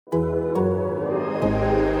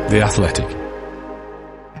The Athletic.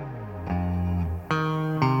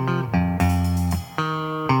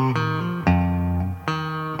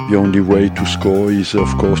 The only way to score is, of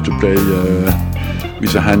course, to play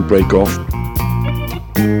with a handbrake off.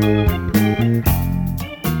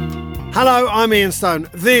 Hello, I'm Ian Stone.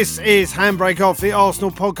 This is Handbrake Off, the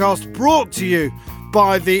Arsenal podcast brought to you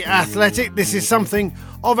by The Athletic. This is something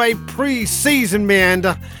of a pre-season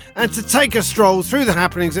meander, and to take a stroll through the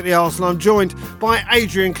happenings at the Arsenal, I'm joined by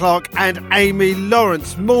Adrian Clark and Amy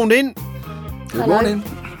Lawrence. Morning. Good morning.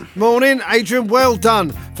 Morning, Adrian. Well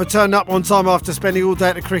done for turning up on time after spending all day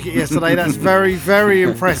at the cricket yesterday. That's very, very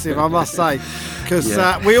impressive, I must say. Because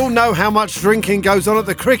we all know how much drinking goes on at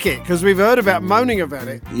the cricket, because we've heard about moaning about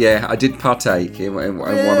it. Yeah, I did partake in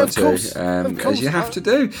one or two, as you have to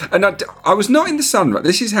do. And I was not in the sun.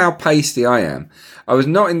 This is how pasty I am. I was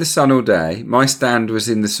not in the sun all day. My stand was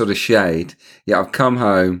in the sort of shade. Yeah, I've come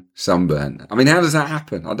home sunburnt. I mean, how does that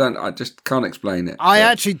happen? I just can't explain it. I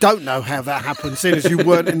actually don't know how that happened, seeing as you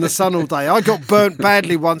weren't in the sun all day. I got burnt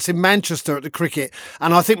badly once in Manchester at the cricket,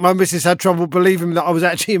 and I think my missus had trouble believing that I was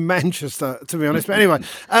actually in Manchester, to be honest. But anyway,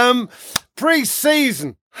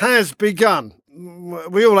 pre-season has begun.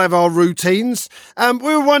 We all have our routines. We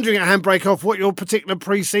were wondering at Handbrake Off what your particular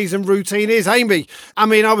pre-season routine is. Amy, I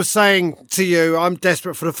mean, I was saying to you, I'm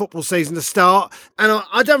desperate for the football season to start, and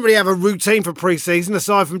I don't really have a routine for pre-season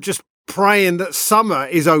aside from just praying that summer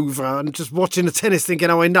is over and just watching the tennis thinking,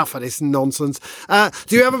 oh, enough of this nonsense.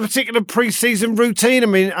 Do you have a particular pre-season routine?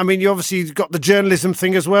 I mean, you obviously got the journalism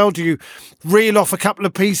thing as well. Do you reel off a couple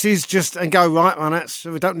of pieces just and go, right, well,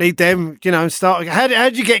 we don't need them, start? How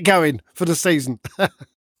do you get going for the season?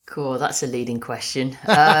 Cool, that's a leading question.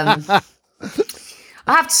 I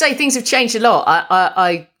have to say things have changed a lot.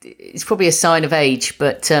 I it's probably a sign of age,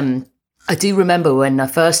 but I do remember when I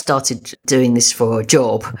first started doing this for a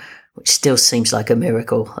job, which still seems like a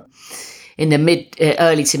miracle, in the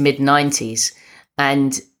early to mid 90s.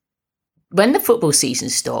 And when the football season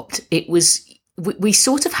stopped, we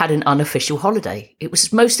sort of had an unofficial holiday. It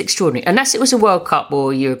was most extraordinary. Unless it was a World Cup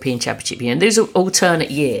or a European Championship year, and those are alternate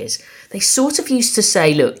years, they sort of used to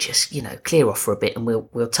say, look, just, clear off for a bit and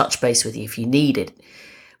we'll touch base with you if you need it,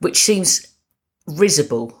 which seems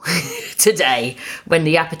risible today when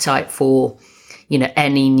the appetite for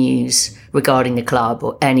any news regarding the club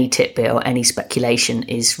or any tidbit or any speculation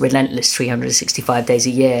is relentless 365 days a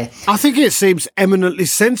year. I think it seems eminently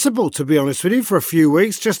sensible, to be honest with you, for a few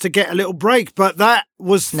weeks just to get a little break. But that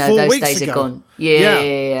was 4 weeks ago. No, those days are gone.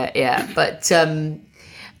 Yeah. But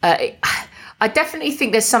I definitely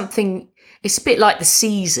think there's something. It's a bit like the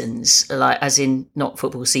seasons, like as in not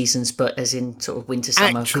football seasons, but as in sort of winter,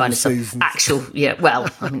 summer actual kind of seasons. Well,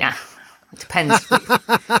 I mean, it depends.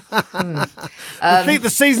 I think the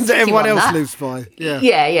seasons that everyone else lives by.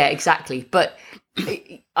 Yeah, exactly. But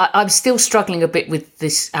I'm still struggling a bit with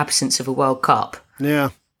this absence of a World Cup. Yeah.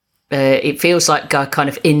 It feels like kind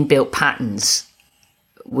of inbuilt patterns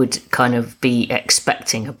would kind of be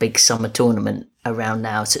expecting a big summer tournament around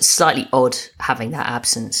now. So it's slightly odd having that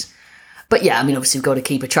absence. But yeah, I mean, obviously we've got to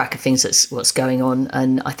keep a track of things, that's what's going on.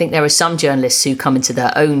 And I think there are some journalists who come into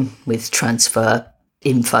their own with transfer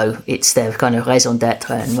info. It's their kind of raison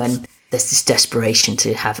d'etre. And when there's this desperation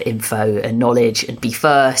to have info and knowledge and be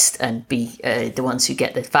first and be the ones who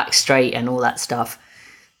get the facts straight and all that stuff,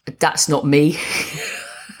 that's not me.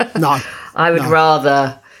 No. I would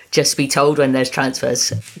rather just be told when there's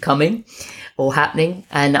transfers coming or happening,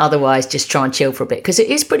 and otherwise just try and chill for a bit, because it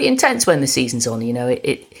is pretty intense when the season's on.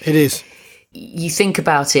 It is. You think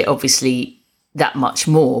about it obviously that much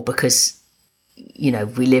more because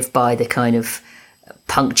we live by the kind of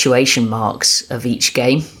punctuation marks of each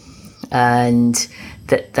game, and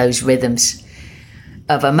that those rhythms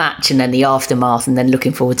of a match and then the aftermath and then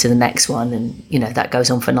looking forward to the next one, and that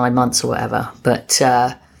goes on for 9 months or whatever. But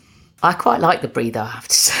I quite like the breather, I have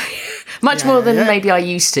to say. Much more than maybe I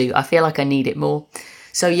used to. I feel like I need it more.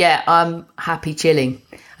 So yeah, I'm happy chilling.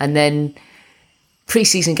 And then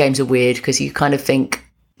pre-season games are weird because you kind of think,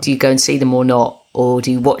 do you go and see them or not? Or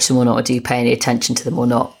do you watch them or not? Or do you pay any attention to them or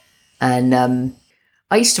not? And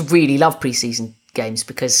I used to really love pre-season games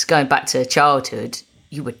because going back to childhood,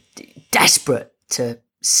 you were desperate to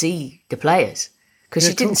see the players because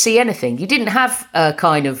you didn't see anything. You didn't have a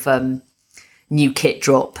kind of new kit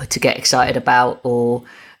drop to get excited about or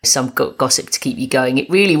some gossip to keep you going. It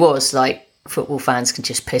really was like football fans can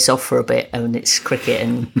just piss off for a bit and it's cricket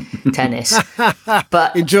and tennis.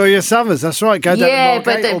 But enjoy your summers. That's right. Go down to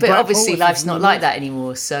Margate but obviously life's not like that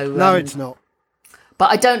anymore. So no, it's not. But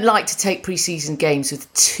I don't like to take pre-season games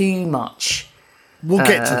with too much. We'll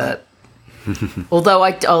get to that. Although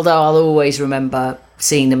I'll always remember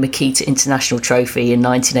seeing the Makita International Trophy in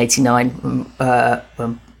 1989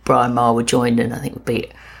 when Brian Marwood joined, and I think we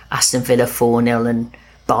beat Aston Villa 4-0 and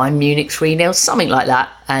Bayern Munich 3-0, something like that,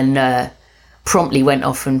 and promptly went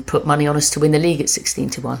off and put money on us to win the league at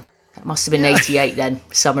 16-1. That must have been 88 then,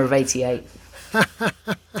 summer of 88.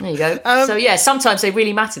 There you go. So yeah, sometimes they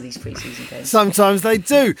really matter, these pre-season games. Sometimes they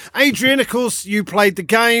do. Adrian, of course, you played the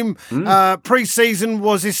game. Pre-season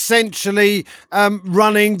was essentially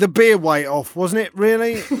running the beer weight off, wasn't it,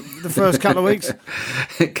 really? The first couple of weeks?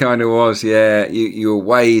 It kind of was, yeah. You were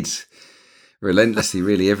weighed relentlessly,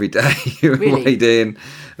 really, every day. You were weighed in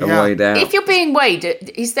and weighed out. If you're being weighed,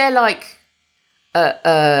 is there like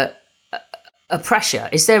a pressure?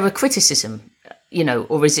 Is there a criticism,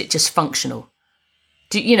 or is it just functional?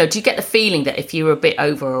 Do you get the feeling that if you were a bit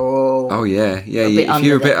over or if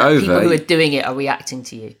you're a bit over, people who are doing it are reacting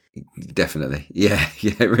to you? Definitely, yeah,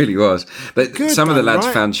 it really was. But some of the lads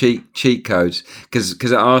found cheat codes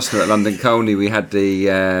because at Arsenal at London Colney we had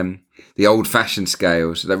the old-fashioned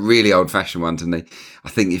scales, the really old-fashioned ones, and I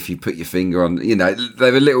think if you put your finger on,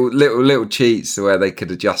 they were little cheats where they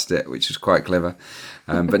could adjust it, which was quite clever.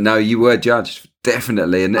 But no, you were judged.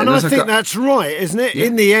 Definitely. And I think that's right, isn't it? Yeah.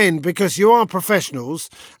 In the end, because you are professionals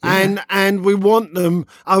and we want them.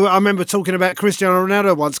 I remember talking about Cristiano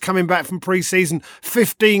Ronaldo once coming back from pre-season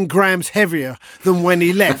 15 grams heavier than when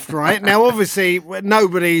he left, right? Now, obviously, no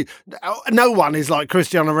one is like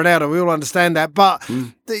Cristiano Ronaldo. We all understand that. But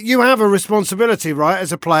you have a responsibility, right,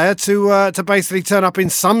 as a player to basically turn up in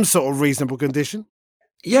some sort of reasonable condition.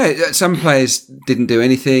 Yeah, some players didn't do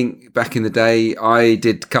anything back in the day. I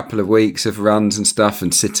did a couple of weeks of runs and stuff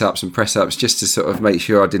and sit-ups and press-ups just to sort of make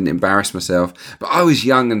sure I didn't embarrass myself. But I was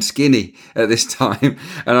young and skinny at this time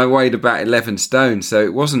and I weighed about 11 stone, so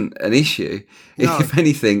it wasn't an issue. No. If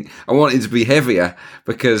anything, I wanted to be heavier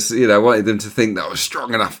because, I wanted them to think that I was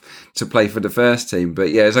strong enough to play for the first team.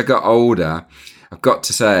 But yeah, as I got older, I've got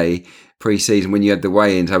to say, pre-season, when you had the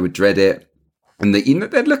weigh-ins, I would dread it. And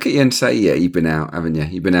they'd look at you and say, "Yeah, you've been out, haven't you?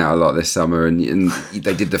 You've been out a lot this summer." And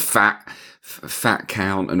they did the fat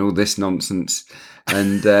count and all this nonsense.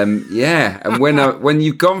 And and when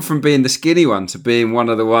you've gone from being the skinny one to being one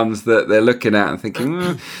of the ones that they're looking at and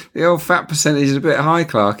thinking, the old fat percentage is a bit high,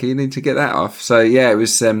 Clarky. You need to get that off. So yeah, it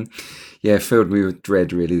was. Filled me with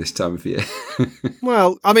dread really this time of year.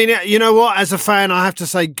 Well, I mean, you know what? As a fan, I have to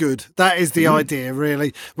say good. That is the idea,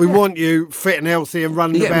 really. We want you fit and healthy and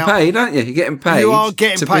running about. You're getting paid, aren't you? You're getting paid. You are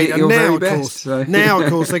getting paid. And now,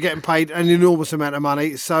 of course, they're getting paid an enormous amount of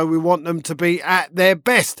money. So we want them to be at their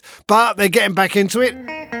best. But they're getting back into it.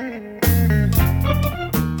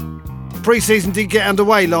 Pre-season did get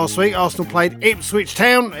underway last week. Arsenal played Ipswich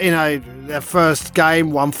Town their first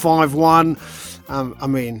game, won 5-1. I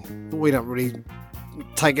mean, we don't really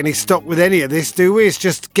take any stock with any of this, do we? It's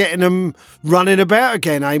just getting them running about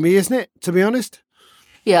again, Amy, isn't it, to be honest?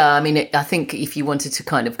 Yeah, I mean, I think if you wanted to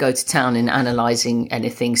kind of go to town in analysing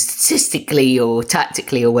anything statistically or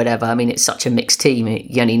tactically or whatever, I mean, it's such a mixed team.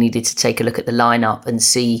 You only needed to take a look at the lineup and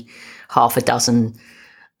see half a dozen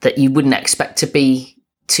that you wouldn't expect to be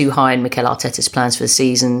too high in Mikel Arteta's plans for the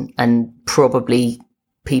season, and probably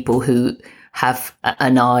people who have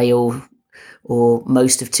an eye or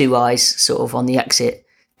most of two eyes sort of on the exit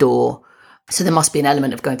door. So there must be an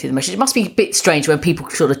element of going through the motions. It must be a bit strange when people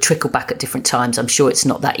sort of trickle back at different times. I'm sure it's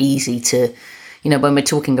not that easy to, when we're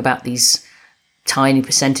talking about these tiny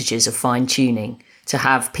percentages of fine tuning, to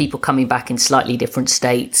have people coming back in slightly different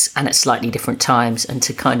states and at slightly different times, and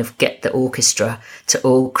to kind of get the orchestra to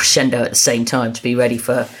all crescendo at the same time to be ready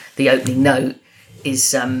for the opening note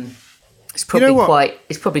is it's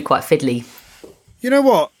probably quite fiddly. You know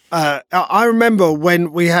what? I remember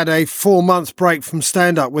when we had a 4 month break from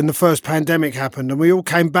stand-up when the first pandemic happened, and we all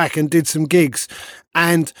came back and did some gigs,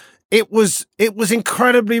 and it was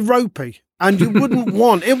incredibly ropey. And you wouldn't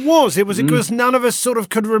want it was because none of us sort of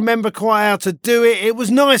could remember quite how to do it. It was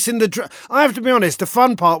nice in I have to be honest, the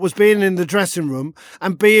fun part was being in the dressing room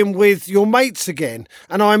and being with your mates again.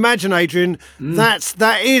 And I imagine, Adrian,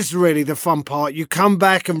 that is really the fun part. You come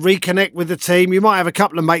back and reconnect with the team. You might have a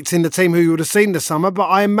couple of mates in the team who you would have seen this summer, but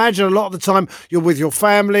I imagine a lot of the time you're with your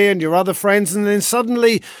family and your other friends, and then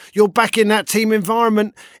suddenly you're back in that team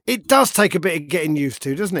environment. It does take a bit of getting used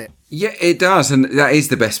to, doesn't it? Yeah, it does, and that is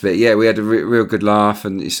the best bit. Yeah, we had a real good laugh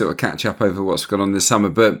and you sort of catch up over what's gone on this summer.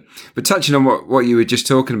 But touching on what you were just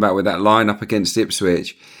talking about with that lineup against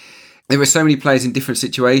Ipswich, there were so many players in different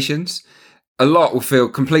situations. A lot will feel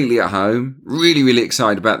completely at home, really, really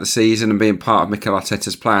excited about the season and being part of Mikel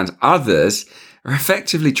Arteta's plans. Others are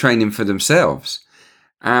effectively training for themselves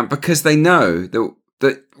because they know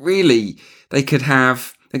that really they could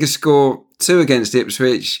score 2 against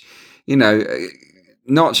Ipswich,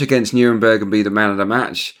 notch against Nuremberg and be the man of the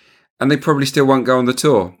match, and they probably still won't go on the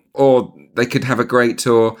tour. Or they could have a great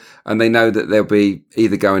tour and they know that they'll be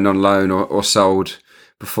either going on loan or sold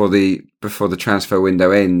before the transfer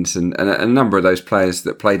window ends. And a number of those players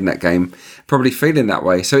that played in that game probably feeling that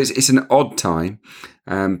way. So it's an odd time,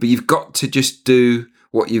 but you've got to just do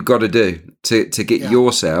what you've got to do to get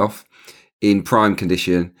yourself in prime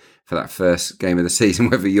condition for that first game of the season,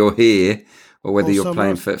 whether you're here or whether you're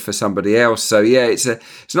playing for somebody else. So yeah, it's an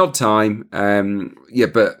odd time.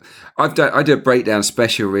 But I do a breakdown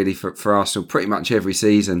special really for Arsenal pretty much every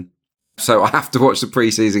season. So I have to watch the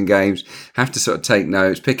pre-season games, have to sort of take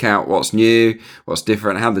notes, pick out what's new, what's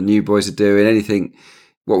different, how the new boys are doing, anything,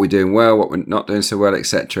 what we're doing well, what we're not doing so well,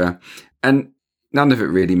 etc. And none of it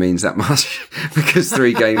really means that much because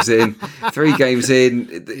 3 games in,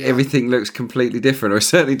 everything looks completely different, or it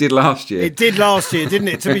certainly did last year. It did last year, didn't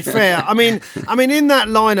it? To be fair, I mean, in that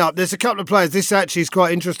lineup, there's a couple of players. This actually is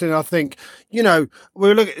quite interesting. I think, we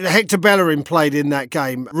were looking. Hector Bellerin played in that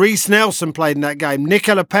game. Reece Nelson played in that game.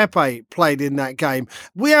 Nicola Pepe played in that game.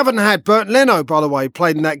 We haven't had Bernd Leno, by the way,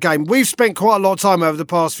 played in that game. We've spent quite a lot of time over the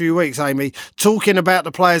past few weeks, Amy, talking about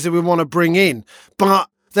the players that we want to bring in, but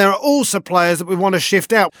there are also players that we want to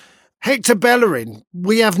shift out. Hector Bellerin,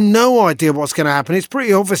 we have no idea what's going to happen. It's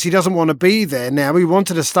pretty obvious he doesn't want to be there now. He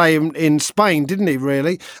wanted to stay in Spain, didn't he,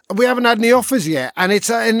 really? We haven't had any offers yet, and it's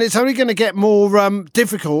only going to get more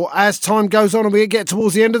difficult as time goes on and we get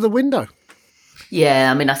towards the end of the window. Yeah,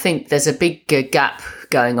 I mean, I think there's a big gap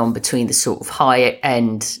going on between the sort of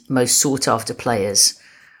high-end, most sought-after players,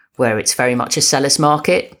 where it's very much a seller's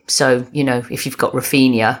market. So, if you've got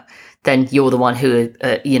Rafinha, then you're the one who,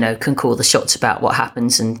 can call the shots about what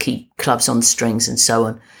happens and keep clubs on strings and so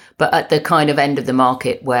on. But at the kind of end of the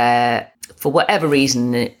market where, for whatever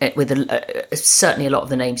reason, with certainly a lot of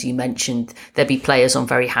the names you mentioned, there'd be players on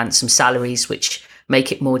very handsome salaries, which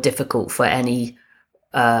make it more difficult for any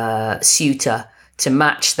suitor to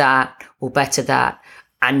match that or better that,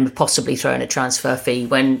 and possibly throw in a transfer fee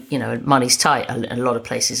when, money's tight a lot of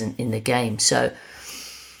places in the game. So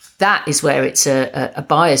that is where it's a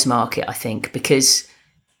buyer's market, I think, because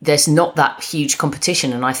there's not that huge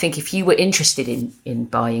competition. And I think if you were interested in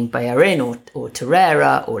buying Bellerin or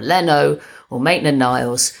Torreira or Leno or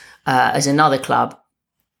Maitland-Niles as another club,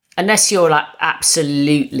 unless you're like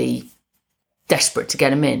absolutely desperate to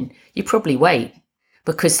get them in, you probably wait,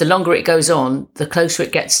 because the longer it goes on, the closer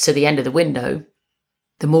it gets to the end of the window,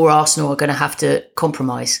 the more Arsenal are going to have to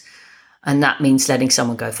compromise. And that means letting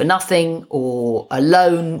someone go for nothing, or a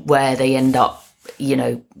loan where they end up,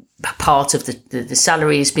 part of the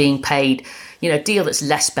salary is being paid, a deal that's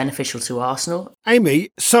less beneficial to Arsenal.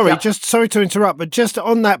 Amy, sorry to interrupt, but just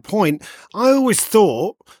on that point, I always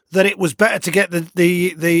thought that it was better to get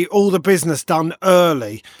the all the business done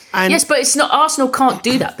early. And yes, but it's not. Arsenal can't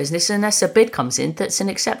do that business unless a bid comes in that's an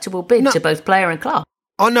acceptable bid to both player and club.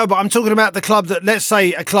 I know, but I'm talking about the club that, let's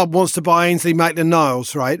say a club wants to buy Ainsley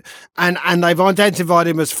Maitland-Niles, right? And they've identified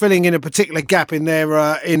him as filling in a particular gap in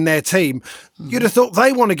their team. You'd have thought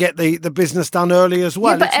they want to get the business done early as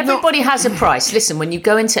well. Yeah, but everybody has a price. Listen, when you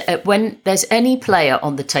go into when there's any player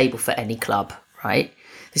on the table for any club, right?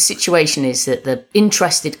 The situation is that the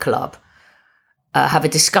interested club have a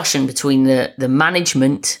discussion between the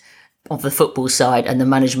management of the football side and the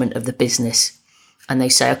management of the business, and they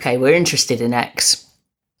say, okay, we're interested in X.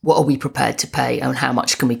 What are we prepared to pay, and how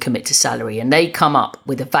much can we commit to salary? And they come up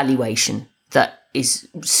with a valuation that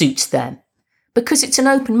suits them, because it's an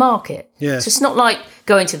open market. Yeah. So it's not like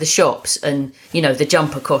going to the shops and, the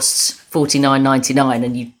jumper costs $49.99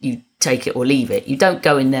 and you take it or leave it. You don't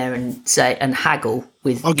go in there and say and haggle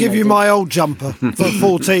with. I'll give you my old jumper for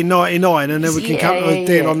 $14.99, and then we can come to a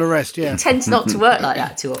deal on the rest. Yeah, it tends not to work like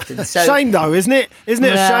that too often. So shame though, isn't it? Isn't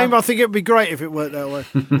it a shame? I think it'd be great if it worked that way.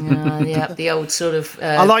 Yeah, the old sort of.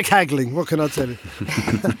 I like haggling. What can I tell you?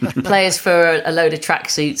 Players for a load of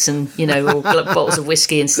tracksuits and or bottles of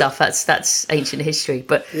whiskey and stuff. That's ancient history.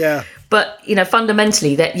 But yeah. But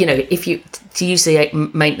fundamentally, that if you, to use the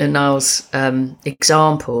Maitland-Niles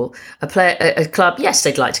example, a club, yes,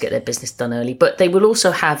 they'd like to get their business done early, but they will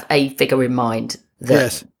also have a figure in mind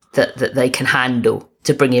that they can handle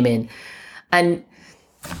to bring him in, and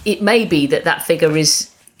it may be that figure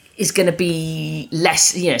is going to be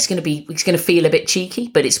less. It's going to feel a bit cheeky,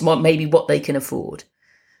 but it's maybe what they can afford.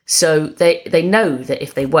 So they know that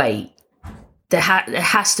if they wait, there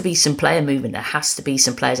has to be some player movement. There has to be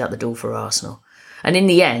some players out the door for Arsenal. And in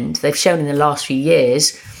the end, they've shown in the last few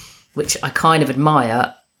years, which I kind of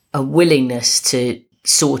admire, a willingness to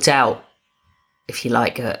sort out, if you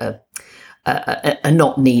like, a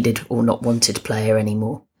not needed or not wanted player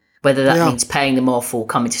anymore. Whether that means paying them off or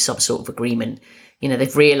coming to some sort of agreement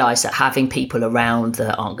they've realised that having people around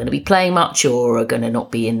that aren't going to be playing much or are going to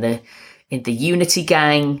not be in the unity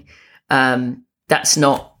gang, that's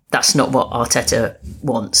not what Arteta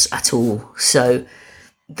wants at all. So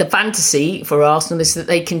the fantasy for Arsenal is that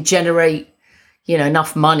they can generate,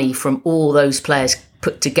 enough money from all those players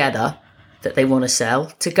put together that they want to sell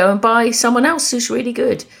to go and buy someone else who's really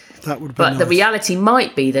good. That would be But nice. the reality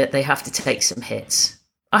might be that they have to take some hits.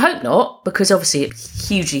 I hope not, because obviously it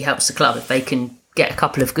hugely helps the club if they can get a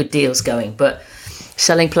couple of good deals going. But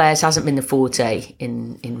selling players hasn't been the forte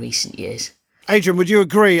in recent years. Adrian, would you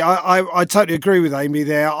agree? I totally agree with Amy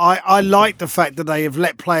there. I like the fact that they have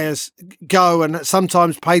let players go and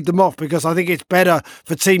sometimes paid them off, because I think it's better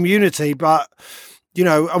for team unity. But,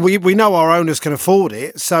 we know our owners can afford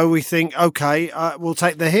it. So we think, OK, we'll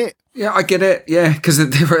take the hit. Yeah, I get it. Yeah, because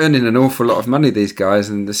they're earning an awful lot of money, these guys.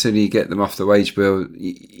 And the sooner you get them off the wage bill,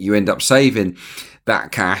 you end up saving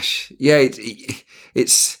that cash. Yeah,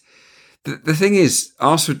 it's the thing is,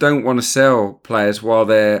 Arsenal don't want to sell players while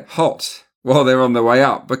they're hot, while they're on their way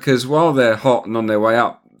up, because while they're hot and on their way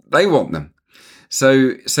up, they want them.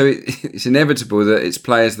 So it's inevitable that it's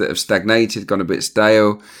players that have stagnated, gone a bit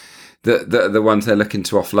stale, that are the ones they're looking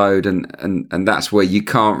to offload, and that's where you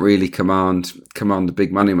can't really command the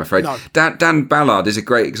big money, I'm afraid. No. Dan Ballard is a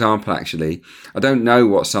great example, actually. I don't know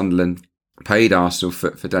what Sunderland paid Arsenal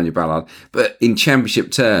for Daniel Ballard, but in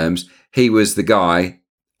Championship terms, he was the guy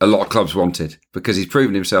a lot of clubs wanted, because he's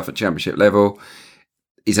proven himself at Championship level.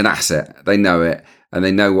 He's an asset. They know it, and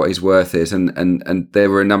they know what his worth is. And there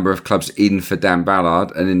were a number of clubs in for Dan Ballard,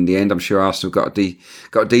 and in the end, I'm sure Arsenal got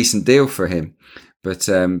a decent deal for him. But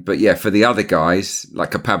yeah, for the other guys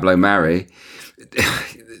like a Pablo Mari,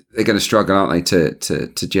 they're going to struggle, aren't they,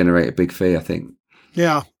 to generate a big fee, I think.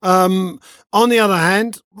 Yeah. On the other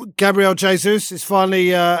hand, Gabriel Jesus is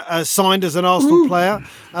finally signed as an Arsenal player.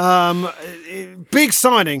 Big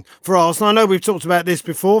signing for Arsenal. I know we've talked about this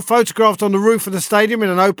before. Photographed on the roof of the stadium in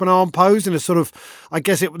an open arm pose in a sort of, I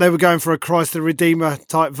guess they were going for a Christ the Redeemer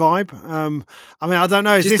type vibe. I don't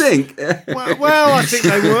know. Do you think? Well, I think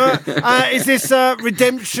they were. Is this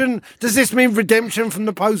redemption? Does this mean redemption from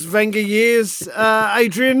the post-Wenger years,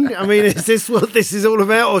 Adrian? I mean, is this what this is all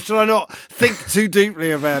about, or should I not think too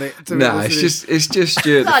deeply about it? No, it's just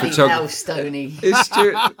Stuart the photographer. Stoney. It's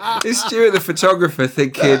Stuart the photographer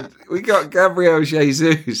thinking, we got Gabriel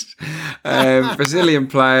Jesus, Brazilian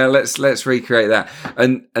player. Let's recreate that.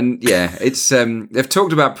 And yeah, it's they've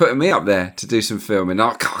talked about putting me up there to do some filming.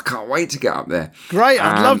 I can't wait to get up there. Great,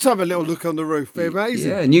 I'd love to have a little look on the roof. It'd be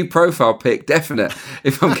amazing. Yeah, new profile pic, definite.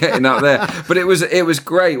 If I'm getting up there, but it was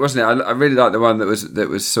great, wasn't it? I really liked the one that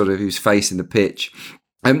was sort of who's facing the pitch.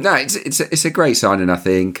 No, it's a great signing, I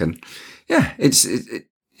think, and yeah, it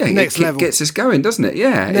level. Gets us going, doesn't it?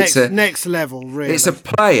 Yeah, next level. Really, it's a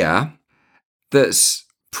player that's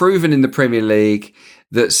proven in the Premier League,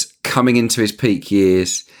 that's coming into his peak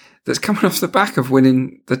years, that's coming off the back of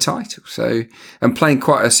winning the title, so and playing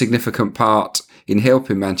quite a significant part in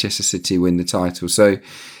helping Manchester City win the title. So,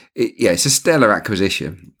 it's a stellar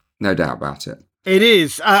acquisition, no doubt about it. It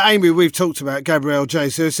is. Amy, we've talked about Gabriel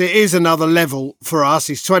Jesus. It is another level for us.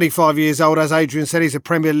 He's 25 years old. As Adrian said, he's a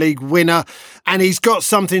Premier League winner, and he's got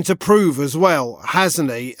something to prove as well,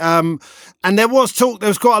 hasn't he? And there was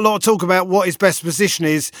quite a lot of talk about what his best position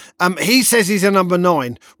is. He says he's a number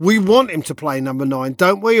 9. We want him to play number 9,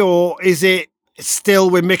 don't we? Or is it still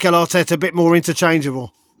with Mikel Arteta a bit more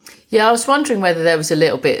interchangeable? Yeah, I was wondering whether there was a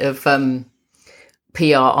little bit of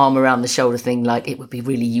PR arm around the shoulder thing, like it would be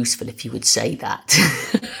really useful if you would say that.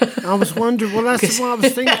 I was wondering, well, that's what I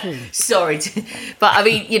was thinking. Sorry. But I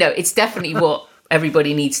mean, it's definitely what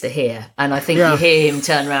everybody needs to hear. And I think you hear him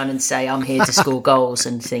turn around and say, I'm here to score goals,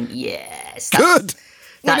 and think, yes. Good.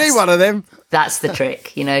 We need one of them. That's the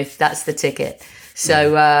trick, that's the ticket.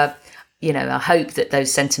 So, I hope that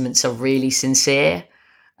those sentiments are really sincere.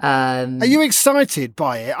 Are you excited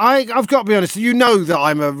by it? I've got to be honest. You know that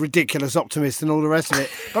I'm a ridiculous optimist and all the rest of it,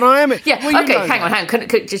 but I am. Yeah. Well, okay. Hang on.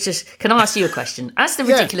 Can I ask you a question? As the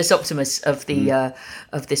ridiculous optimist of the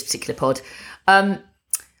of this particular pod, how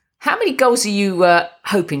many goals are you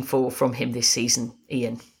hoping for from him this season,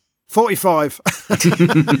 Ian? 45.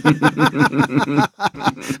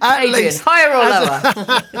 Adrian, higher or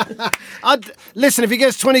lower? Listen, if he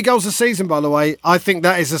gets 20 goals a season, by the way, I think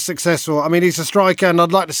that is a successful. I mean, he's a striker, and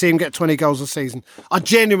I'd like to see him get 20 goals a season. I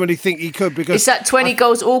genuinely think he could, because is that 20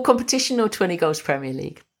 goals all competition or 20 goals Premier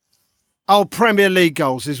League? Oh, Premier League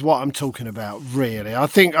goals is what I'm talking about, really. I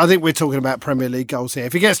think we're talking about Premier League goals here.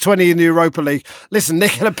 If he gets 20 in the Europa League, listen,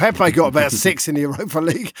 Nicola Pepe got about 6 in the Europa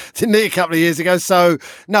League, didn't he, a couple of years ago? So,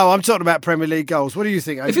 no, I'm talking about Premier League goals. What do you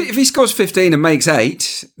think, Adrian? If he scores 15 and makes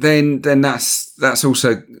 8, then that's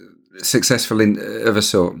also successful of a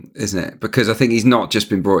sort, isn't it? Because I think he's not just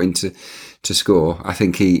been brought in to score. I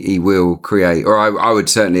think he will create, or I would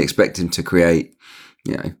certainly expect him to create,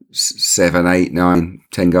 7, 8, 9,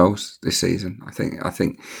 10 goals this season. I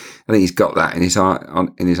think he's got that in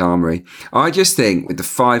his armoury. I just think with the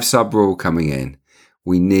 5-sub rule coming in,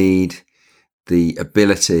 we need the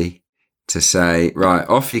ability to say, right,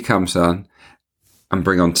 off you come, son, and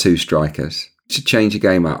bring on 2 strikers to change the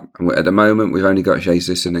game up. And at the moment, we've only got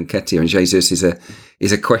Jesus and Nketiah, and Jesus is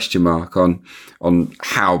a question mark on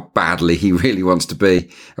how badly he really wants to be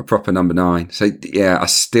a proper number 9. So yeah, I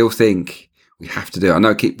still think we have to do it. I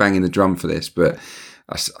know I keep banging the drum for this, but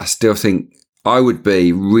I still think I would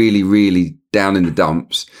be really, really down in the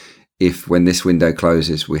dumps if when this window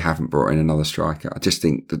closes, we haven't brought in another striker. I just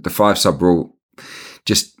think that the 5-sub rule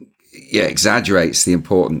just exaggerates the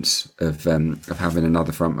importance of having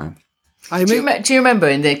another front man. Do you remember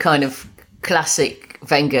in the kind of classic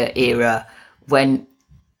Wenger era when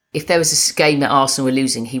if there was a game that Arsenal were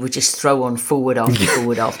losing, he would just throw on forward after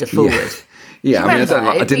forward after forward? Yeah, I mean,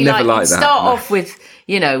 I did never like that. Start off with,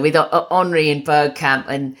 with Henry and Bergkamp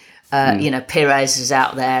and, Pires is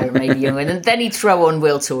out there and maybe Young, and then he'd throw on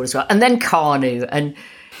Wiltord as well, and then Kanu, and,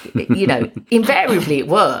 invariably it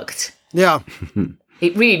worked. Yeah.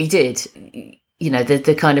 It really did.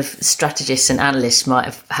 The kind of strategists and analysts might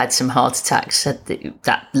have had some heart attacks had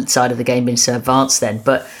that side of the game been so advanced then.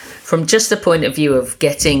 But from just the point of view of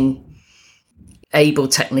getting able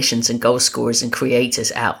technicians and goal scorers and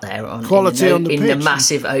creators out there on the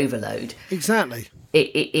massive overload. Exactly.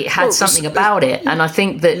 It had something about it. And I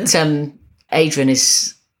think that Adrian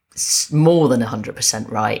is more than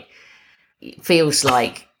 100% right. It feels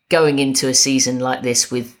like going into a season like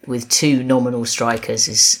this with 2 nominal strikers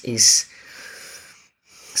is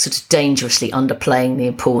sort of dangerously underplaying the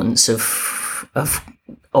importance of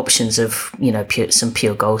options of, some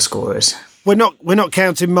pure goal scorers. We're not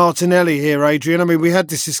counting Martinelli here, Adrian. I mean, we had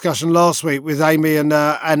this discussion last week with Amy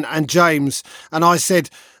and James, and I said,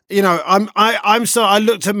 I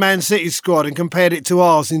looked at Man City's squad and compared it to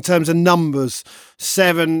ours in terms of numbers: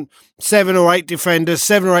 7 or 8 defenders,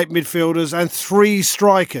 7 or 8 midfielders, and 3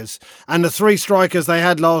 strikers. And the 3 strikers they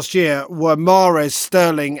had last year were Mahrez,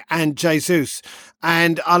 Sterling, and Jesus.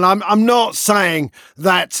 And I'm not saying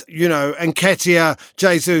that, Nketiah,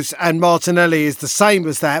 Jesus and Martinelli is the same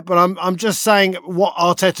as that, but I'm just saying what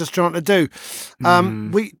Arteta's trying to do.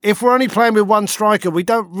 If we're only playing with 1 striker, we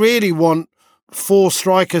don't really want 4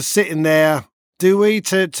 strikers sitting there, do we?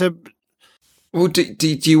 Well, do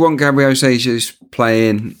you want Gabriel Jesus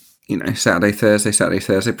playing, Saturday,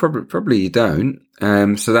 Thursday? Probably you don't.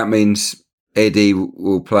 So that means Eddie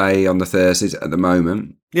will play on the Thursdays at the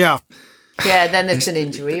moment. Yeah. Yeah, then it's an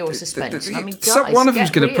injury or suspension. I mean, guys, one of them's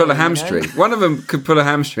going to pull a hamstring. One of them could pull a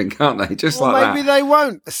hamstring, can't they? Just like that. Maybe they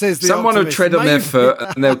won't, says the Someone optimist. will tread on their foot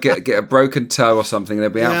and they'll get a broken toe or something. They'll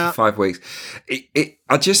be out for 5 weeks.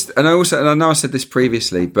 I know I said this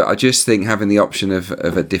previously, but I just think having the option of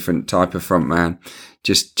a different type of front man,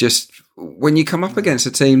 just when you come up against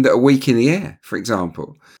a team that are weak in the air, for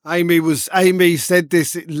example. Amy said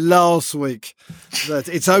this last week that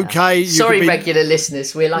it's okay. Sorry, regular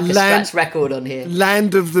listeners, we're like a scratch record on here.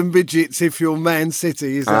 Land of the midgets if you're Man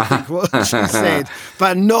City is I think what she said,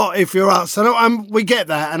 but not if you're us. So we get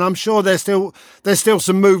that, and I'm sure there's still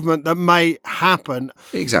some movement that may happen.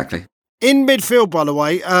 Exactly. In midfield, by the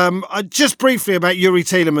way, just briefly about Youri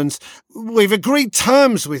Tielemans, we've agreed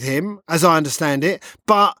terms with him, as I understand it,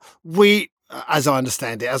 but as I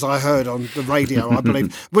heard on the radio, I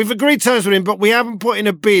believe, we've agreed terms with him, but we haven't put in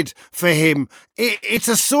a bid for him. It's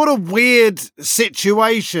a sort of weird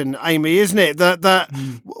situation, Amy, isn't it?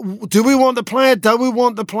 Do we want the player? Don't we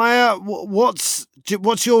want the player? What's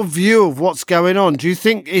your view of what's going on? Do you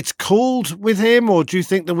think it's cooled with him, or do you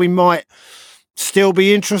think that we might still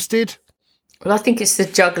be interested? Well, I think it's the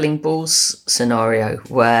juggling balls scenario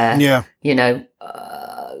where,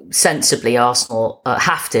 sensibly Arsenal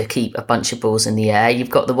have to keep a bunch of balls in the air. You've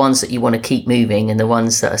got the ones that you want to keep moving and the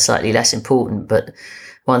ones that are slightly less important, but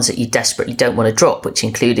ones that you desperately don't want to drop, which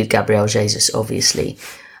included Gabriel Jesus, obviously,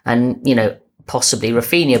 and, possibly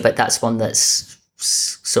Rafinha, but that's one that's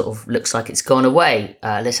sort of looks like it's gone away.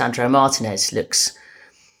 Lisandro Martinez looks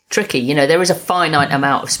tricky. There is a finite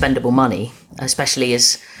amount of spendable money, especially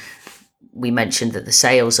as we mentioned that the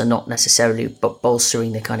sales are not necessarily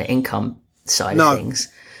bolstering the kind of income side of things.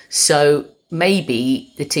 So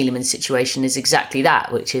maybe the Tielemans situation is exactly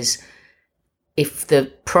that, which is if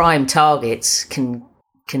the prime targets can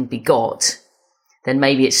be got, then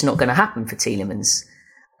maybe it's not going to happen for Tielemans.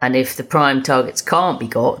 And if the prime targets can't be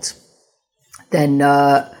got, then,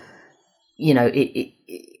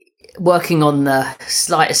 working on the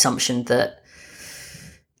slight assumption that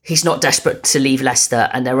he's not desperate to leave Leicester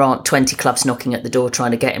and there aren't 20 clubs knocking at the door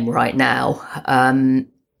trying to get him right now,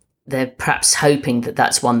 they're perhaps hoping that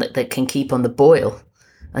that's one that they can keep on the boil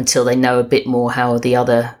until they know a bit more how the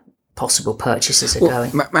other possible purchases are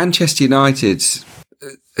going. Manchester United's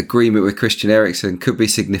agreement with Christian Eriksen could be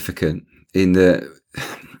significant in the...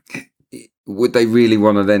 Would they really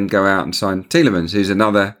want to then go out and sign Tielemans, who's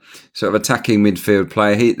another sort of attacking midfield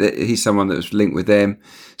player? He's someone that was linked with them.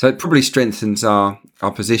 So it probably strengthens our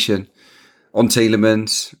position on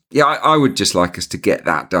Tielemans. Yeah, I would just like us to get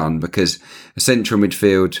that done because a central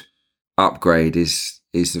midfield upgrade is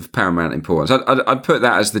of paramount importance. I'd put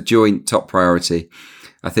that as the joint top priority.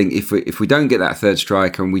 I think if we don't get that third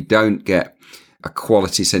striker and we don't get a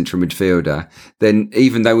quality central midfielder, then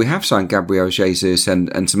even though we have signed Gabriel Jesus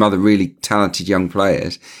and some other really talented young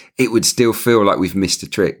players, it would still feel like we've missed a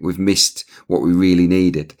trick. We've missed what we really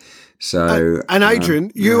needed. So, and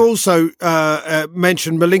Adrian, you also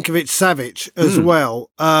mentioned Milinkovic-Savic as well.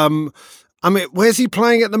 I mean, where's he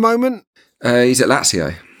playing at the moment? He's at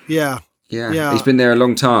Lazio. Yeah. He's been there a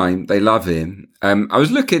long time. They love him. I was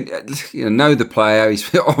looking, know the player.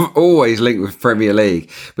 He's always linked with Premier League,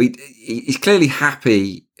 but he's clearly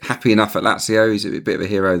happy enough at Lazio. He's a bit of a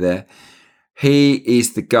hero there. He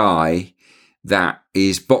is the guy that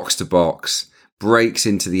is box to box, breaks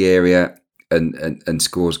into the area and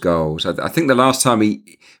scores goals. I think the last time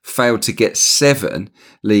he failed to get 7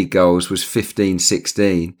 league goals was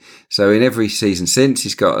 15-16. So in every season since,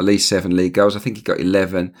 he's got at least 7 league goals. I think he got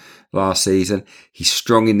 11 last season. He's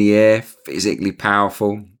strong in the air, physically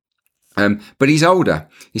powerful. But he's older.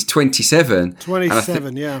 He's 27.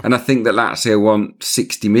 27, yeah. And I think that Lazio want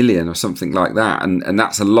 60 million or something like that. And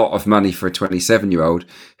that's a lot of money for a 27-year-old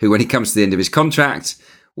who, when he comes to the end of his contract,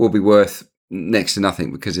 will be worth next to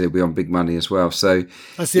nothing because he'll be on big money as well. So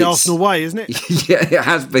that's the Arsenal way, isn't it? Yeah, it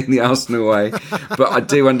has been the Arsenal way. But I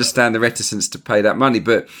do understand the reticence to pay that money.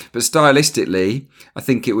 But stylistically, I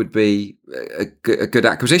think it would be a good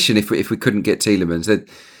acquisition if we couldn't get Tielemans.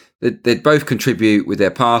 They'd both contribute with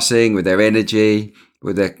their passing, with their energy,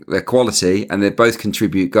 with their quality, and they'd both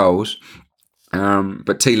contribute goals.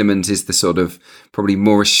 But Tielemans is the sort of probably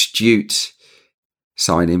more astute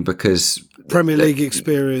signing because Premier League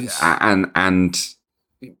experience and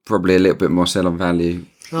probably a little bit more sell on value.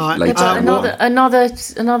 Right. Later.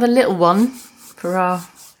 Another little one for our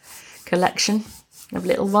collection of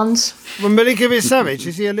little ones. Well, Milinkovic-Savic,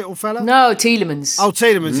 is he a little fella? No, Tielemans. Oh,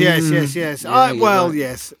 Tielemans, yes. Yeah, right.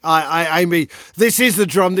 Yes. Amy, this is the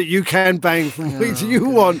drum that you can bang from which you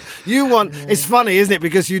want. It's funny, isn't it?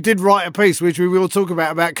 Because you did write a piece, which we will talk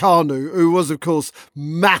about Kanu, who was, of course,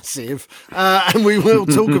 massive. And we will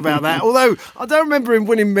talk about that. Although I don't remember him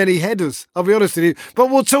winning many headers, I'll be honest with you. But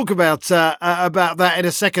we'll talk about that in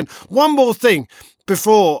a second. One more thing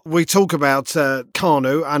before we talk about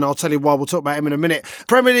Kanu, and I'll tell you why, we'll talk about him in a minute.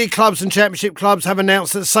 Premier League clubs and Championship clubs have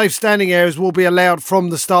announced that safe standing areas will be allowed from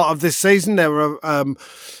the start of this season. There were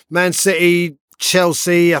Man City,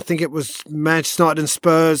 Chelsea, I think it was Manchester United and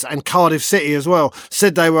Spurs, and Cardiff City as well,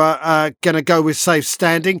 said they were going to go with safe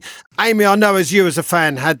standing. Amy, I know as a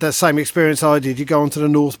fan had the same experience I did. You go onto the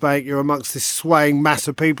North Bank, you're amongst this swaying mass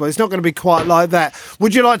of people. It's not going to be quite like that.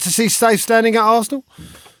 Would you like to see safe standing at Arsenal?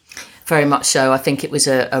 Very much so. I think it was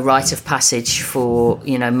a rite of passage for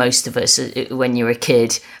most of us when you're a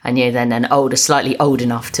kid and you're then slightly old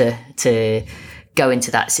enough to go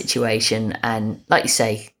into that situation. And like you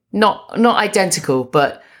say, not identical,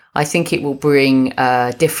 but I think it will bring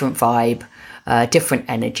a different vibe, different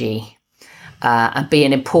energy, and be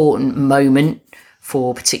an important moment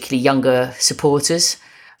for particularly younger supporters.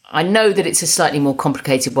 I know that it's a slightly more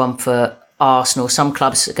complicated one for Arsenal. Some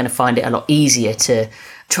clubs are going to find it a lot easier to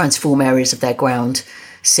transform areas of their ground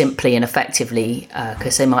simply and effectively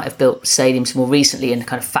because they might have built stadiums more recently and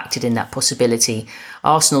kind of factored in that possibility.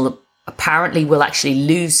 Arsenal apparently will actually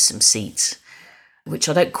lose some seats, which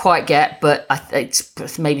I don't quite get, but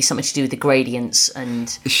it's maybe something to do with the gradients. And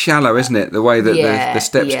it's shallow, isn't it? The way that the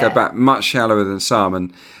steps go back, much shallower than some.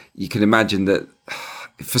 And you can imagine that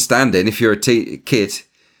for standing, if you're a kid,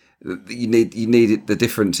 you need the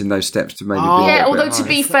difference in those steps to maybe be although to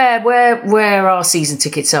be fair, where our season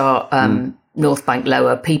tickets are North Bank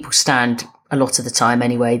lower, people stand a lot of the time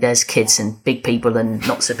anyway. There's kids and big people and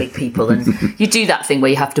not so big people, and you do that thing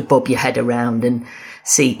where you have to bob your head around and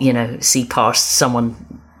see past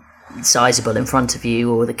someone sizable in front of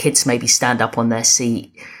you, or the kids maybe stand up on their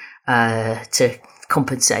seat to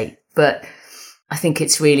compensate. But I think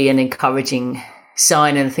it's really an encouraging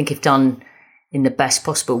sign, and I think if done in the best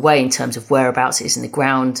possible way in terms of whereabouts it is in the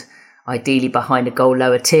ground, ideally behind a goal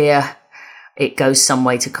lower tier, it goes some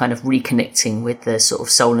way to kind of reconnecting with the sort of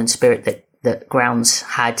soul and spirit that grounds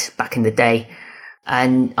had back in the day.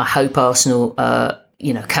 And I hope Arsenal,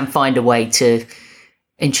 can find a way to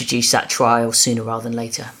introduce that trial sooner rather than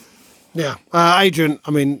later. Yeah, Adrian,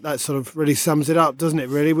 I mean, that sort of really sums it up, doesn't it,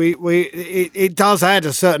 really? It does add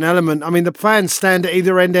a certain element. I mean, the fans stand at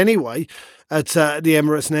either end anyway at the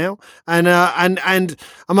Emirates now. And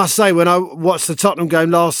I must say, when I watched the Tottenham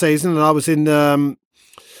game last season, and I was in, where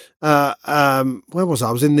was I?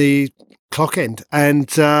 I was in the Clock End, and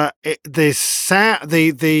the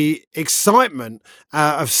excitement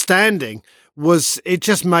of standing it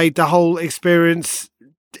just made the whole experience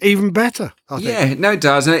even better, I think. Yeah, no, it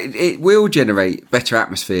does. And it will generate better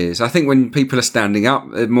atmospheres. I think when people are standing up,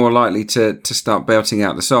 they're more likely to start belting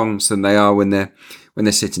out the songs than they are when they're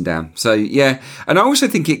sitting down. So, yeah. And I also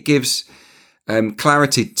think it gives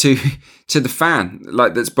clarity to the fan,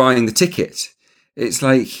 like, that's buying the ticket. It's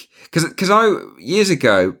like, because I, years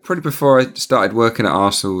ago, probably before I started working at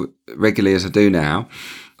Arsenal regularly as I do now,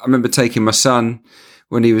 I remember taking my son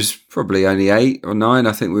when he was probably only 8 or 9.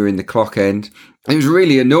 I think we were in the Clock End. It was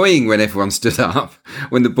really annoying when everyone stood up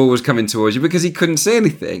when the ball was coming towards you because he couldn't see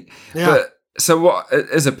anything. Yeah. But so what?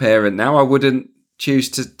 As a parent now, I wouldn't choose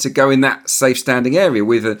to go in that safe standing area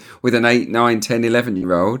with an 8, 9, 10,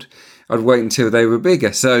 11-year-old. I'd wait until they were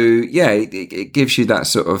bigger. So yeah, it gives you that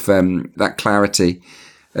sort of that clarity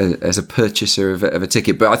as a purchaser of a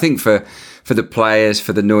ticket. But I think for the players,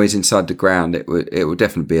 for the noise inside the ground, it will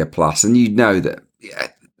definitely be a plus. And you know that. Yeah,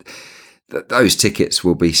 those tickets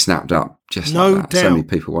will be snapped up just no like that. doubt. So many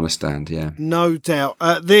people want to stand, yeah. No doubt.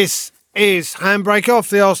 This is Handbrake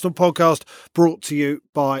Off, the Arsenal podcast, brought to you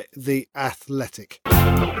by The Athletic.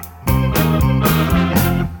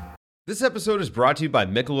 This episode is brought to you by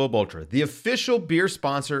Michelob Ultra, the official beer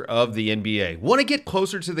sponsor of the NBA. Want to get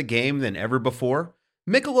closer to the game than ever before?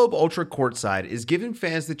 Michelob Ultra Courtside is giving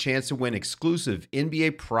fans the chance to win exclusive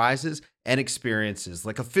NBA prizes and experiences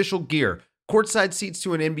like official gear, courtside seats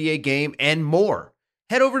to an NBA game, and more.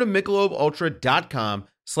 Head over to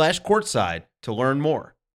MichelobUltra.com/courtside to learn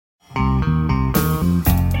more.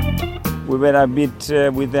 We were a bit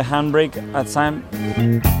with the handbrake at time.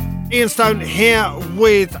 Ian Stone here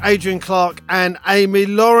with Adrian Clark and Amy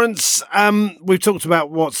Lawrence. We've talked about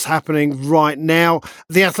what's happening right now.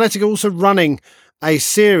 The Athletic are also running a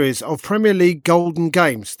series of Premier League Golden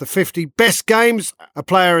Games, the 50 best games a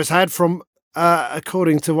player has had from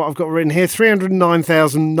according to what I've got written here,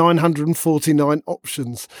 309,949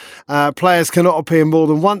 options. Players cannot appear more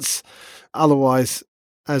than once. Otherwise,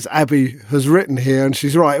 as Abby has written here, and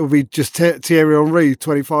she's right, it would be just Thierry Henry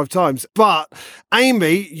 25 times. But,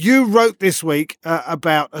 Amy, you wrote this week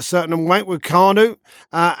about a certain Wentworth Kanu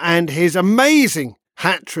and his amazing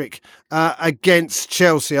hat-trick against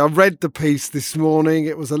Chelsea. I read the piece this morning.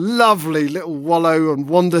 It was a lovely little wallow and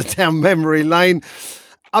wander down memory lane.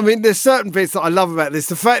 I mean, there's certain bits that I love about this.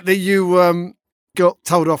 The fact that you got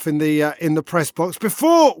told off in the press box.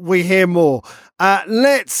 Before we hear more,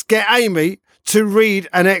 let's get Amy to read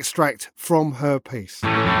an extract from her piece.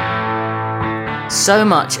 So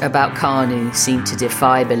much about Kanu seemed to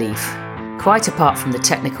defy belief, quite apart from the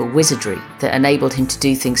technical wizardry that enabled him to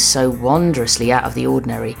do things so wondrously out of the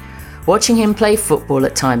ordinary. Watching him play football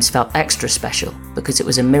at times felt extra special because it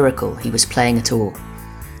was a miracle he was playing at all.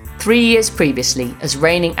 3 years previously, as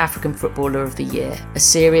reigning African Footballer of the Year, a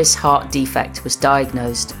serious heart defect was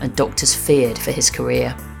diagnosed and doctors feared for his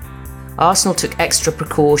career. Arsenal took extra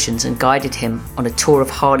precautions and guided him on a tour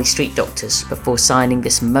of Harley Street doctors before signing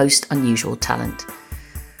this most unusual talent.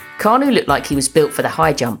 Kanu looked like he was built for the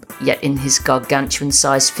high jump, yet in his gargantuan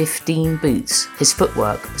size 15 boots, his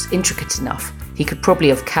footwork was intricate enough he could probably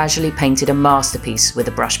have casually painted a masterpiece with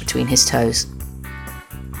a brush between his toes.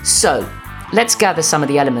 So, let's gather some of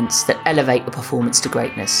the elements that elevate a performance to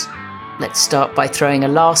greatness. Let's start by throwing a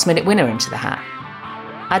last-minute winner into the hat.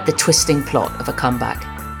 Add the twisting plot of a comeback.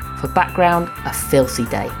 For background, a filthy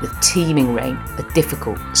day with teeming rain, a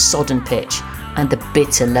difficult, sodden pitch, and the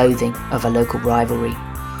bitter loathing of a local rivalry.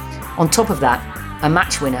 On top of that, a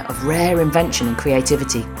match winner of rare invention and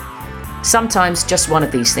creativity. Sometimes just one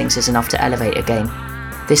of these things is enough to elevate a game.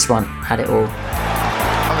 This one had it all.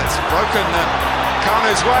 Well, it's broken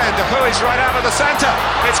Kanu's way, and De Huey's right out of the centre.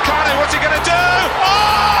 It's Kanu, what's he going to do?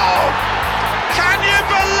 Oh! Can you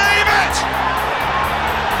believe it?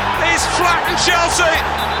 He's flattened Chelsea.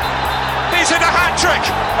 He's hit a hat-trick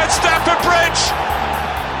at Stamford Bridge.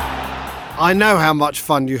 I know how much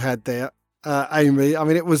fun you had there, Amy. I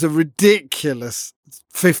mean, it was a ridiculous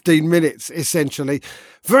 15 minutes, essentially.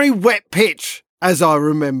 Very wet pitch, as I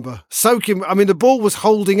remember. Soaking. I mean, the ball was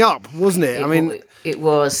holding up, wasn't it? It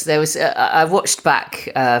was. There was. I watched back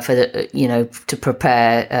for the, to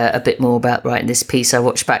prepare a bit more about writing this piece. I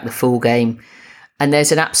watched back the full game, and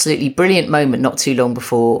there's an absolutely brilliant moment not too long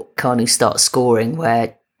before Kanu starts scoring,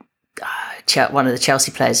 where one of the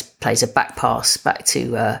Chelsea players plays a back pass back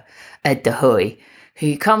to Ed De Huy,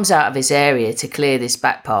 who comes out of his area to clear this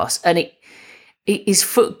back pass, and his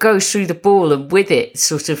foot goes through the ball, and with it,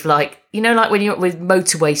 sort of like like when you're with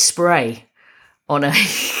motorway spray on a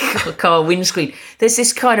car windscreen, there's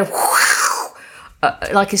this kind of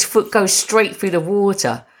like his foot goes straight through the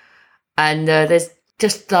water, and there's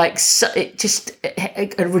just like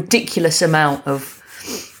a ridiculous amount of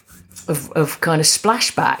kind of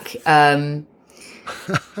splashback.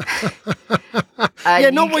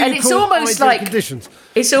 Not what you call ideal conditions.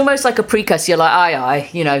 It's almost like a precursor. You're like,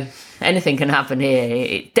 aye, anything can happen here.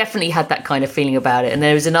 It definitely had that kind of feeling about it. And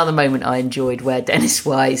there was another moment I enjoyed where Dennis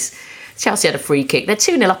Wise, Chelsea had a free kick. They're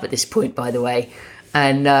 2-0 up at this point, by the way,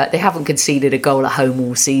 and they haven't conceded a goal at home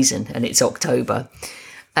all season, and it's October,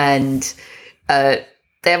 and they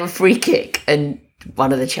have a free kick, and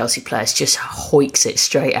one of the Chelsea players just hoiks it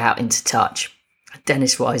straight out into touch.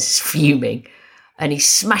 Dennis Wise is fuming, and he's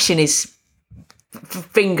smashing his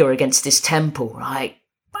finger against his temple, right?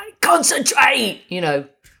 Concentrate!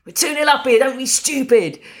 We're 2-0 up here, don't be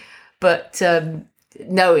stupid. But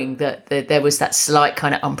knowing that there was that slight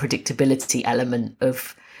kind of unpredictability element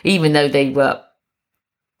of, even though they were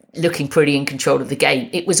looking pretty in control of the game,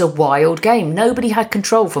 it was a wild game. Nobody had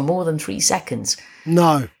control for more than 3 seconds.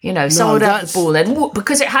 No. Someone would have the ball then,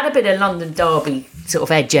 because it had a bit of London derby sort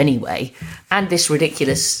of edge anyway, and this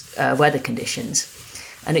ridiculous weather conditions.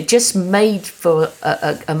 And it just made for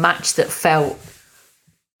a match that felt...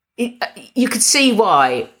 you could see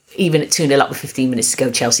why, even at 2-0 up with 15 minutes to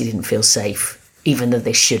go, Chelsea didn't feel safe, even though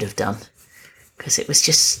they should have done. Because it was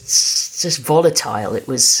just volatile. It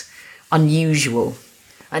was unusual.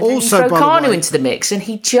 And also, then you throw Kanu into the mix, and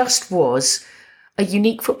he just was a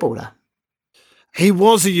unique footballer. He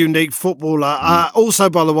was a unique footballer. Also,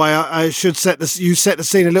 by the way, I should you set the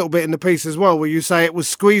scene a little bit in the piece as well, where you say it was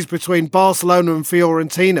squeezed between Barcelona and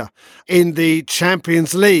Fiorentina in the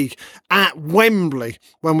Champions League at Wembley,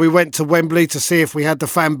 when we went to Wembley to see if we had the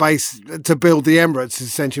fan base to build the Emirates, is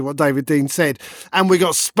essentially what David Dein said. And we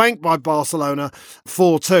got spanked by Barcelona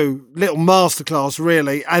 4-2. Little masterclass,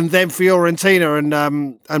 really. And then Fiorentina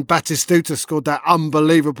and Batistuta scored that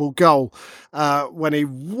unbelievable goal when he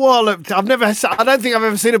walloped. I don't think I've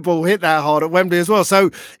ever seen a ball hit that hard at Wembley as well.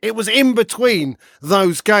 So it was in between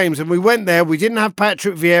those games, and we went there. We didn't have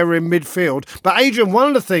Patrick Vieira in midfield. But Adrian, one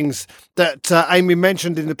of the things that Amy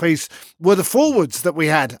mentioned in the piece were the forwards that we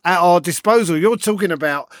had at our disposal. You're talking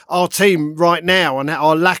about our team right now and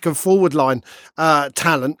our lack of forward line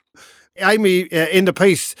talent. Amy, in the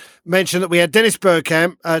piece, mentioned that we had Dennis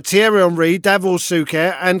Bergkamp, Thierry Henry, Davor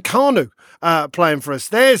Suker and Kanu playing for us.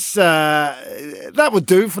 That would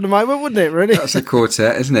do for the moment, wouldn't it, really? That's a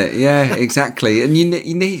quartet, isn't it? Yeah, exactly. And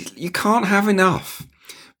you can't have enough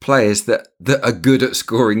players that are good at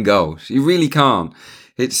scoring goals. You really can't.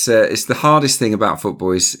 It's the hardest thing about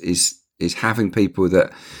football is having people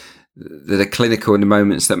that are clinical in the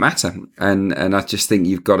moments that matter. And I just think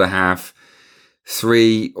you've got to have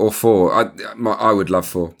 3 or 4. I would love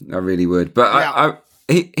 4. I really would. But yeah.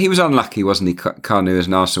 He was unlucky, wasn't he, Kanu, as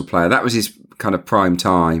an Arsenal player? That was his kind of prime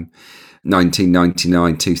time,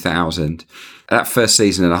 1999, 2000. That first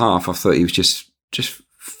season and a half, I thought he was just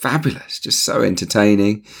fabulous, just so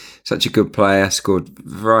entertaining, such a good player, scored a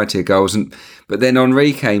variety of goals. But then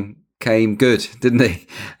Henry came good, didn't he?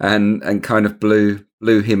 And kind of blew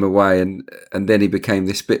him away, and then he became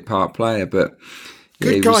this bit part player. But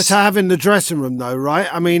good guy to have in the dressing room, though,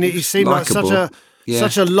 right? I mean, he seemed likable.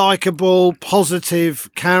 Such a likeable, positive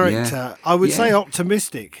character. Yeah. I would say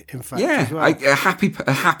optimistic, in fact. Yeah, as well.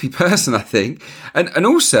 a happy person, I think. And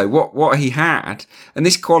also what he had, and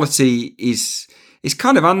this quality is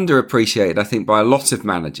kind of underappreciated, I think, by a lot of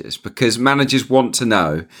managers, because managers want to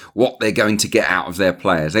know what they're going to get out of their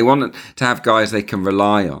players. They want to have guys they can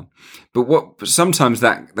rely on. But sometimes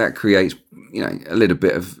that creates, a little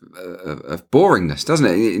bit of boringness, doesn't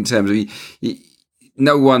it? In terms of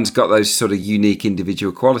no one's got those sort of unique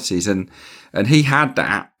individual qualities, and he had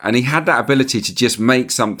that, and he had that ability to just make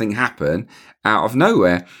something happen out of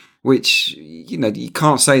nowhere, which you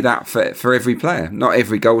can't say that for every player. Not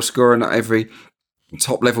every goal scorer, not every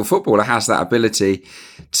top level footballer has that ability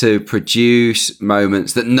to produce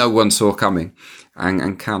moments that no one saw coming,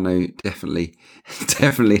 and Kanu definitely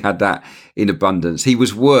definitely had that in abundance. He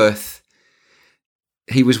was worth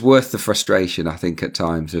the frustration, I think, at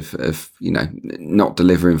times of not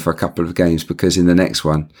delivering for a couple of games, because in the next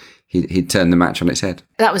one he'd turn the match on its head.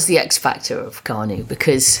 That was the X factor of Kanu,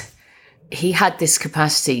 because he had this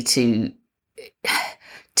capacity to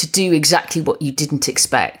do exactly what you didn't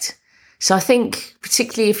expect. So I think,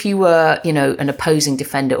 particularly if you were, an opposing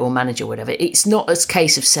defender or manager or whatever, it's not a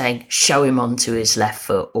case of saying, show him onto his left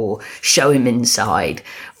foot or show him inside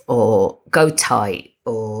or go tight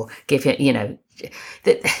or give him,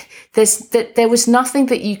 there was nothing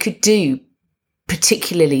that you could do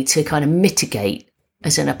particularly to kind of mitigate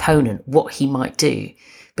as an opponent what he might do,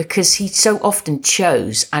 because he so often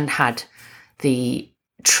chose and had the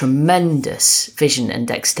tremendous vision and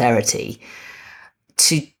dexterity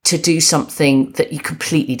to do something that you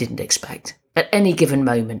completely didn't expect. At any given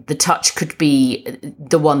moment, the touch could be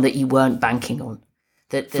the one that you weren't banking on.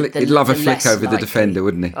 He'd love a flick over the defender,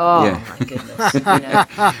 wouldn't he? Oh, yeah. My goodness.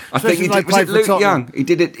 I think he did. Was it Luke Young? He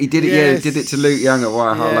did it. Yes. Yeah, he did it to Luke Young at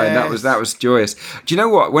White Hart Lane. That was joyous. Do you know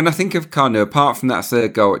what? When I think of Kanu, apart from that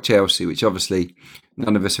third goal at Chelsea, which obviously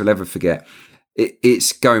none of us will ever forget,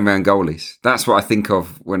 it's going round goalies. That's what I think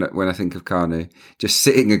of when I think of Kanu. Just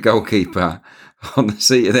sitting a goalkeeper on the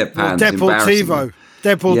seat of their pants.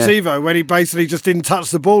 Deportivo, when he basically just didn't touch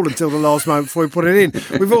the ball until the last moment before he put it in.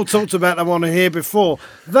 We've all talked about that one here before.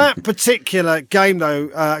 That particular game, though,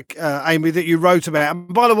 Amy, that you wrote about,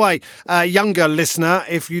 and by the way, younger listener,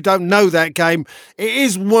 if you don't know that game, it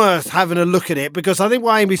is worth having a look at it, because I think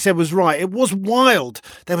what Amy said was right. It was wild.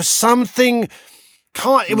 There was something...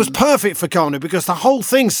 It was perfect for Kanu, because the whole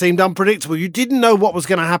thing seemed unpredictable. You didn't know what was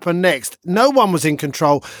going to happen next. No one was in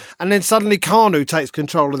control. And then suddenly Kanu takes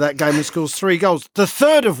control of that game and scores 3 goals. The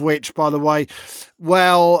third of which, by the way,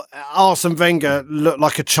 Arsene Wenger looked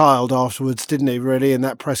like a child afterwards, didn't he, really, in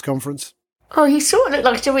that press conference? Oh, he sort of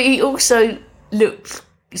looked like... He also looked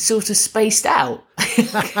sort of spaced out.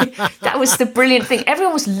 That was the brilliant thing.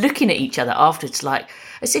 Everyone was looking at each other afterwards like...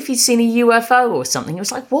 as if you'd seen a UFO or something. It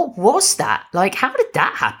was like, what was that? Like, how did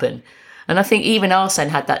that happen? And I think even Arsene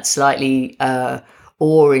had that slightly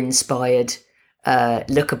awe-inspired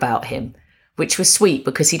look about him, which was sweet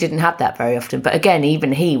because he didn't have that very often. But again,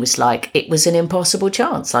 even he was like, it was an impossible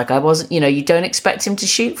chance. Like, I wasn't, you don't expect him to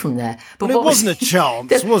shoot from there. But it wasn't a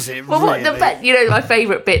chance, was it? Well, really? My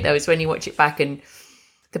favourite bit, though, is when you watch it back and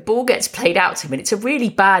the ball gets played out to him and it's a really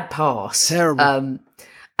bad pass. Terrible.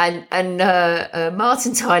 And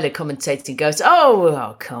Martin Tyler commentating goes,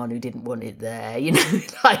 oh, Kanu didn't want it there,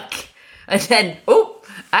 and then,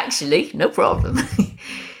 actually, no problem.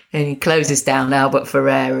 And he closes down Albert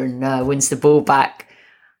Ferrer and wins the ball back.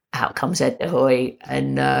 Out comes Ed De Hoy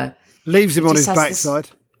and leaves him on his backside.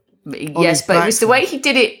 Yes, but it was the way he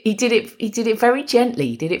did it. He did it very gently.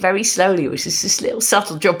 He did it very slowly. It was just this little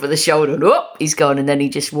subtle drop of the shoulder, and he's gone. And then he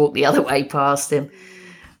just walked the other way past him.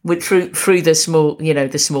 Through the small,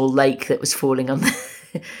 the small lake that was falling on the...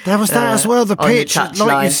 There was that as well, the pitch,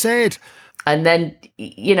 like you said. And then,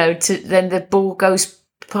 then the ball goes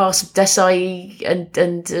past Desai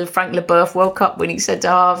and Frank Leboeuf World Cup winning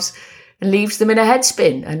centre-halves and leaves them in a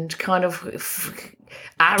headspin and kind of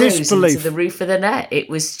arrows into the roof of the net. It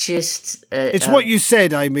was just... it's what you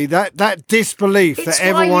said, Amy, that disbelief that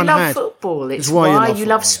everyone had. It's why you love football. It's why you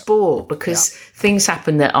love sport, because things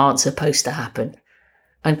happen that aren't supposed to happen.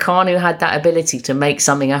 And Kanu had that ability to make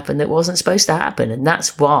something happen that wasn't supposed to happen. And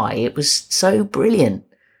that's why it was so brilliant.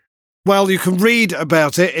 Well, you can read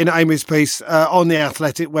about it in Amy's piece on the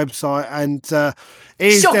Athletic website. And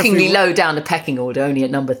it's shockingly low down the pecking order, only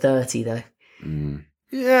at number 30, though. Mm.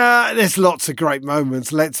 Yeah, there's lots of great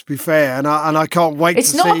moments, let's be fair. And I can't wait to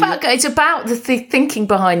see... It's about the thinking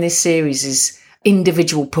behind this series is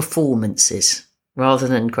individual performances rather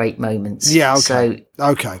than great moments. Yeah, okay. So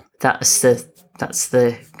okay. That's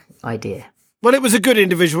the idea. Well, it was a good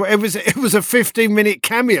individual. It was a 15-minute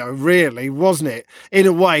cameo, really, wasn't it? In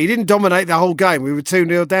a way, he didn't dominate the whole game. We were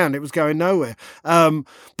 2-0 down. It was going nowhere.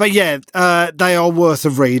 But yeah, they are worth a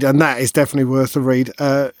read, and that is definitely worth a read,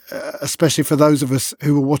 especially for those of us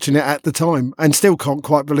who were watching it at the time and still can't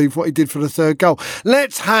quite believe what he did for the third goal.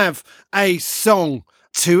 Let's have a song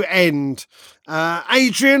to end.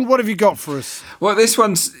 Adrian, what have you got for us? Well, this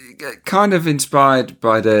one's kind of inspired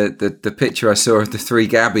by the picture I saw of the 3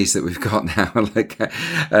 Gabbies that we've got now.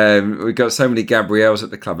 We've got so many Gabrielles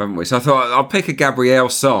at the club, haven't we? So I thought I'll pick a Gabrielle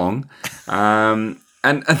song. And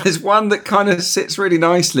there's one that kind of sits really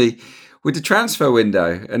nicely with the transfer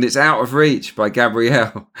window, and it's Out of Reach by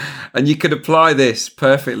Gabriel. And you could apply this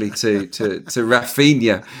perfectly to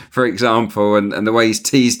Rafinha, for example, and the way he's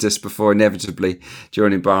teased us before inevitably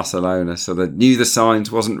joining Barcelona. So I knew the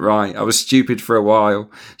signs wasn't right. I was stupid for a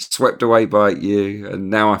while, swept away by you, and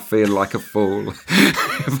now I feel like a fool.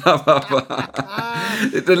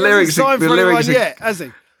 The lyrics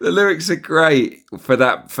The lyrics are great for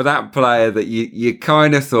that player that you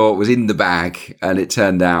kind of thought was in the bag, and it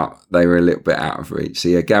turned out they were a little bit out of reach. So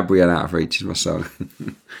yeah, Gabriel Out of Reach is my song.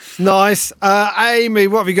 Nice. Amy,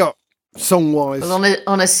 what have you got song-wise? Well,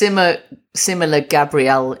 on a similar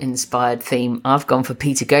Gabriel-inspired theme, I've gone for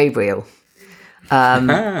Peter Gabriel.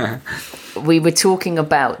 We were talking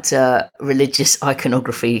about religious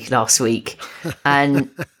iconography last week, and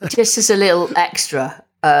just as a little extra,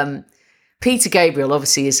 Peter Gabriel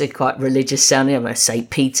obviously is a quite religious sounding. I'm going to say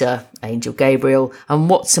Peter, Angel Gabriel, and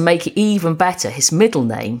what to make it even better, his middle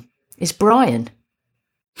name is Brian.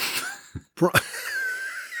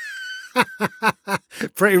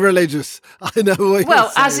 Pretty religious. I know what you're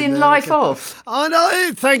saying. As in there. life of. I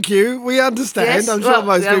know. Thank you. We understand. Yes, I'm sure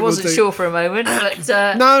most people do. I wasn't sure for a moment, but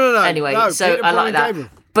no. Anyway, so I like that. Gabriel.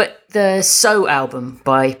 But the So album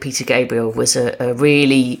by Peter Gabriel was a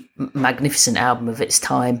really magnificent album of its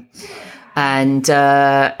time. And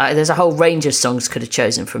there's a whole range of songs could have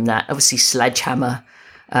chosen from that. Obviously, Sledgehammer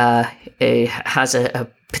has a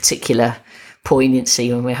particular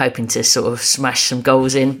poignancy when we're hoping to sort of smash some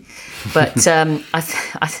goals in. But I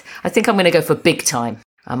think I'm going to go for Big Time.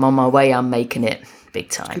 I'm on my way. I'm making it Big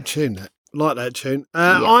Time. Good tune, that. Like that tune.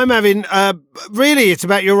 I'm having really. It's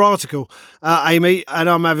about your article, Amy, and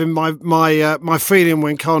I'm having my feeling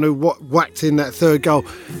when Kanu whacked in that third goal,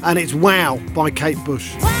 and it's Wow by Kate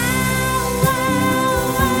Bush.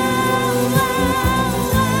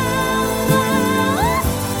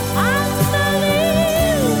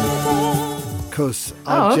 Because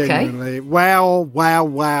genuinely,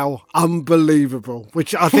 wow, unbelievable,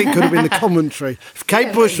 which I think could have been the commentary. If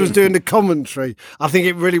Kate Bush was doing the commentary, I think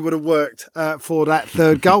it really would have worked for that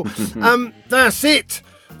third goal. That's it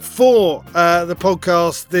for the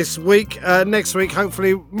podcast this week. Next week,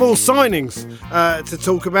 hopefully, more signings to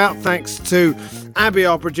talk about. Thanks to Abby,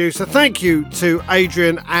 our producer. Thank you to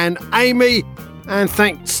Adrian and Amy. And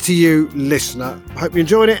thanks to you, listener. Hope you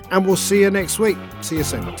enjoyed it, and we'll see you next week. See you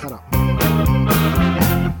soon. Ta-da.